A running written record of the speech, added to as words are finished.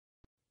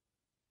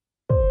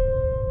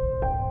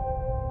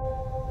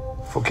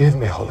Forgive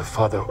me, Holy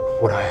Father,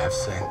 what I have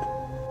sinned.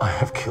 I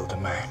have killed a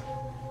man.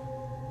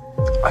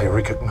 I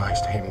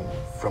recognized him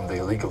from the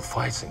illegal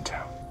fights in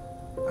town.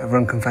 I've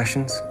run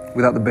confessions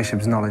without the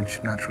bishop's knowledge,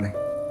 naturally.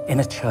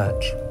 In a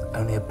church,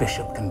 only a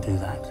bishop can do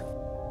that.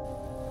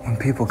 When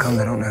people come,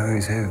 they don't know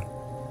who's who.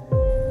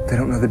 They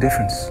don't know the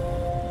difference.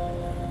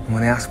 And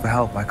when they ask for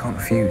help, I can't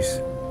refuse.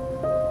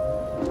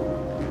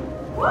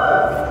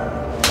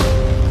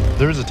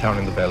 There is a town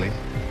in the valley.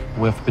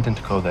 We're forbidden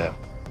to go there.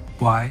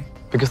 Why?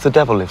 Because the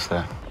devil lives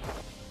there.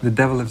 The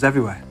devil lives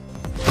everywhere.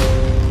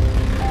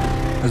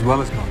 As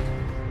well as God.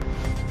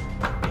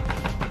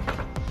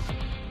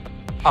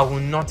 I will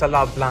not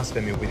allow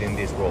blasphemy within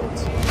these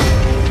walls.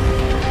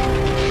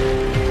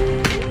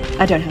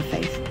 I don't have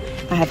faith.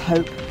 I have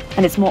hope,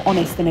 and it's more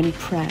honest than any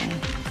prayer.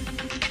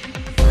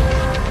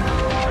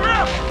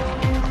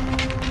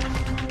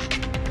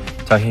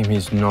 Tahim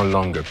is no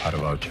longer part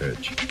of our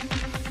church.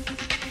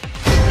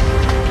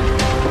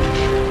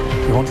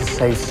 You want to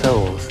save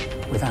souls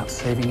without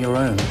saving your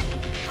own.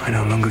 I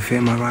no longer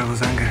fear my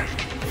rival's anger.